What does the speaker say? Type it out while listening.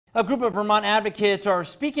A group of Vermont advocates are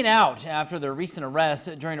speaking out after their recent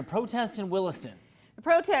arrest during a protest in Williston. The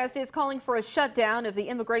protest is calling for a shutdown of the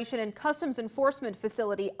Immigration and Customs Enforcement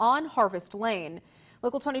facility on Harvest Lane.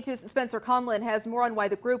 Local 22's Spencer Conlon has more on why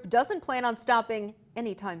the group doesn't plan on stopping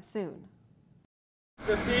anytime soon.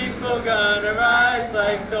 The people gonna rise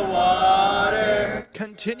like the water.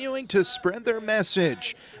 Continuing to spread their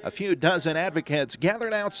message, a few dozen advocates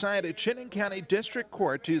gathered outside a Chittenden County District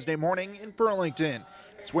Court Tuesday morning in Burlington.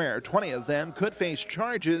 It's where 20 of them could face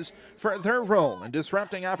charges for their role in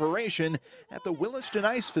disrupting operation at the Williston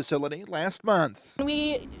ice facility last month.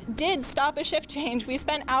 We did stop a shift change. We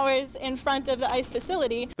spent hours in front of the ice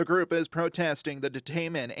facility. The group is protesting the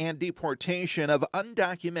detainment and deportation of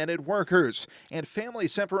undocumented workers and family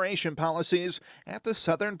separation policies at the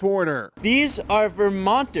southern border. These are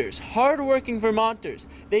Vermonters, hardworking Vermonters.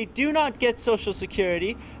 They do not get Social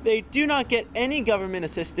Security. They do not get any government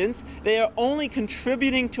assistance. They are only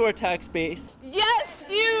contributing to our tax base. Yes,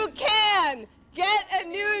 you can get a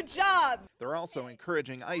new job. They're also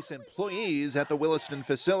encouraging ICE employees at the Williston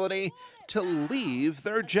facility to leave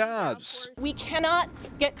their jobs. We cannot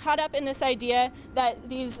get caught up in this idea that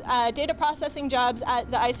these data processing jobs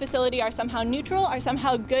at the ICE facility are somehow neutral, are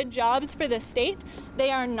somehow good jobs for the state.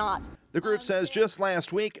 They are not. The group says just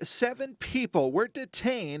last week, 7 people were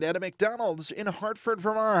detained at a McDonald's in Hartford,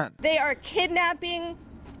 Vermont. They are kidnapping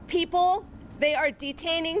people. They are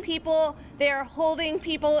detaining people. They are holding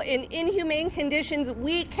people in inhumane conditions.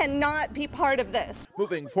 We cannot be part of this.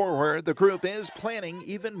 Moving forward, the group is planning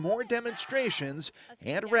even more demonstrations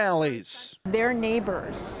and rallies. Their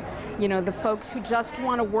neighbors, you know, the folks who just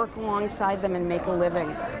want to work alongside them and make a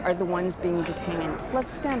living, are the ones being detained.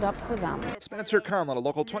 Let's stand up for them. Spencer Conlon,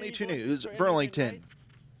 Local 22 News, Burlington.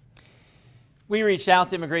 We reached out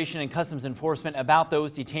to Immigration and Customs Enforcement about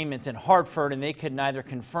those detainments in Hartford, and they could neither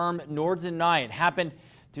confirm nor deny it happened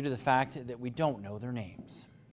due to the fact that we don't know their names.